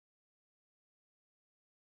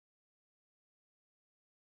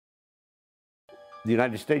The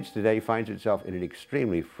United States today finds itself in an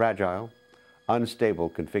extremely fragile, unstable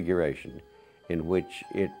configuration in which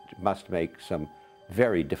it must make some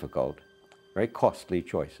very difficult, very costly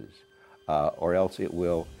choices, or else it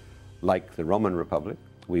will, like the Roman Republic,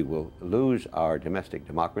 we will lose our domestic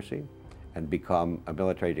democracy and become a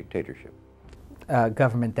military dictatorship. A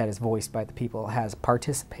government that is voiced by the people has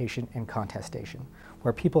participation and contestation,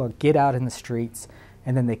 where people get out in the streets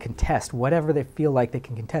and then they contest whatever they feel like they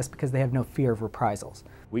can contest because they have no fear of reprisals.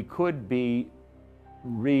 We could be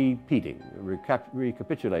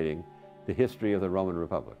recapitulating the history of the Roman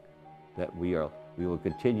Republic, that we will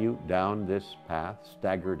continue down this path,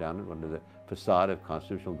 stagger down it under the facade of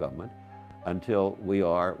constitutional government until we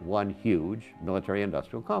are one huge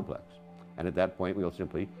military-industrial complex. And at that point, we'll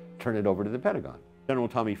simply turn it over to the Pentagon. General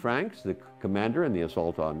Tommy Franks, the commander in the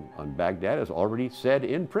assault on Baghdad, has already said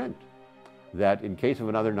in print that in case of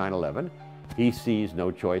another 9/11, he sees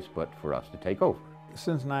no choice but for us to take over.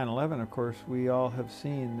 Since 9/11, of course, we all have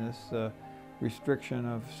seen this restriction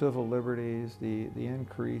of civil liberties, the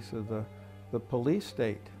increase of the police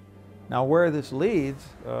state. Now, where this leads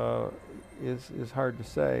is hard to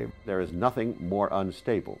say. There is nothing more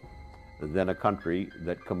unstable than a country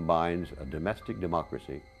that combines a domestic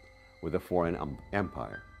democracy with a foreign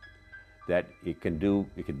empire. That it can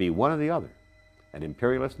be one or the other, an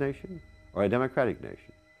imperialist nation or a democratic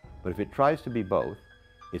nation. But if it tries to be both,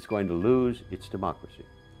 it's going to lose its democracy,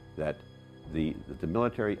 that the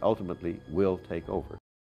military ultimately will take over.